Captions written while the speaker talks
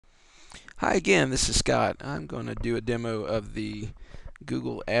Hi again, this is Scott. I'm going to do a demo of the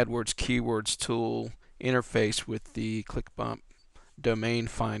Google AdWords Keywords tool interface with the ClickBump domain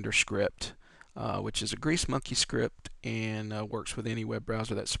finder script, which is a Grease Monkey script and works with any web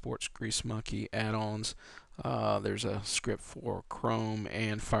browser that supports Grease Monkey add-ons. There's a script for Chrome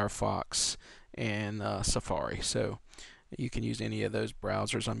and Firefox and Safari, so you can use any of those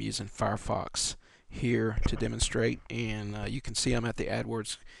browsers. I'm using Firefox here to demonstrate, and you can see I'm at the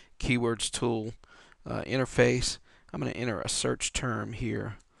AdWords Keywords tool interface. I'm going to enter a search term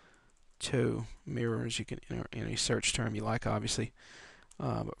here. Toe mirrors. You can enter any search term you like, obviously,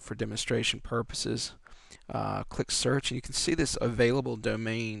 but for demonstration purposes, click search, and you can see this available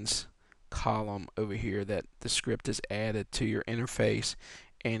domains column over here that the script has added to your interface,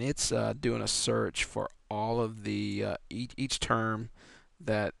 and it's doing a search for all of the each term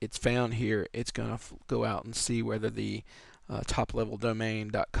that it's found here. It's going to go out and see whether the top level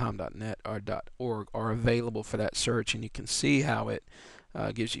domain .com, .net, or .org are available for that search, and you can see how it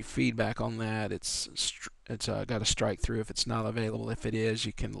gives you feedback on that. It's got a strike through if it's not available. If it is,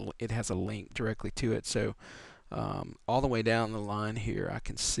 it has a link directly to it. So all the way down the line here, I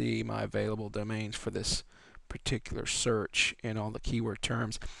can see my available domains for this particular search and all the keyword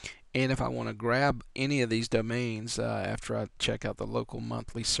terms. And if I want to grab any of these domains after I check out the local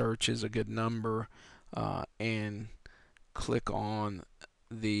monthly search is a good number, and click on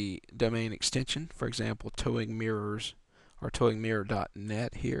the domain extension, for example, towing mirrors or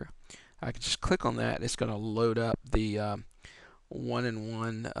towingmirror.net here. I can just click on that. It's going to load up the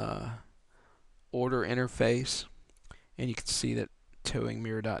one-in-one order interface, and you can see that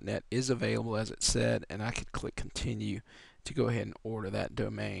towingmirror.net is available as it said, and I could click continue to go ahead and order that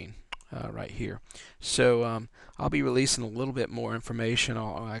domain right here. So I'll be releasing a little bit more information,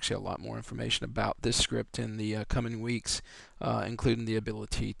 actually a lot more information about this script in the coming weeks, including the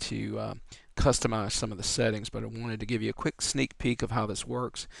ability to customize some of the settings, but I wanted to give you a quick sneak peek of how this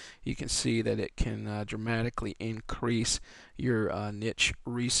works. You can see that it can dramatically increase your niche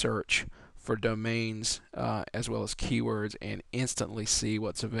research for domains as well as keywords, and instantly see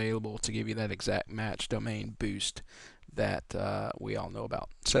what's available to give you that exact match domain boost that we all know about.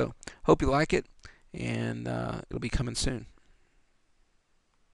 So hope you like it, and it'll be coming soon.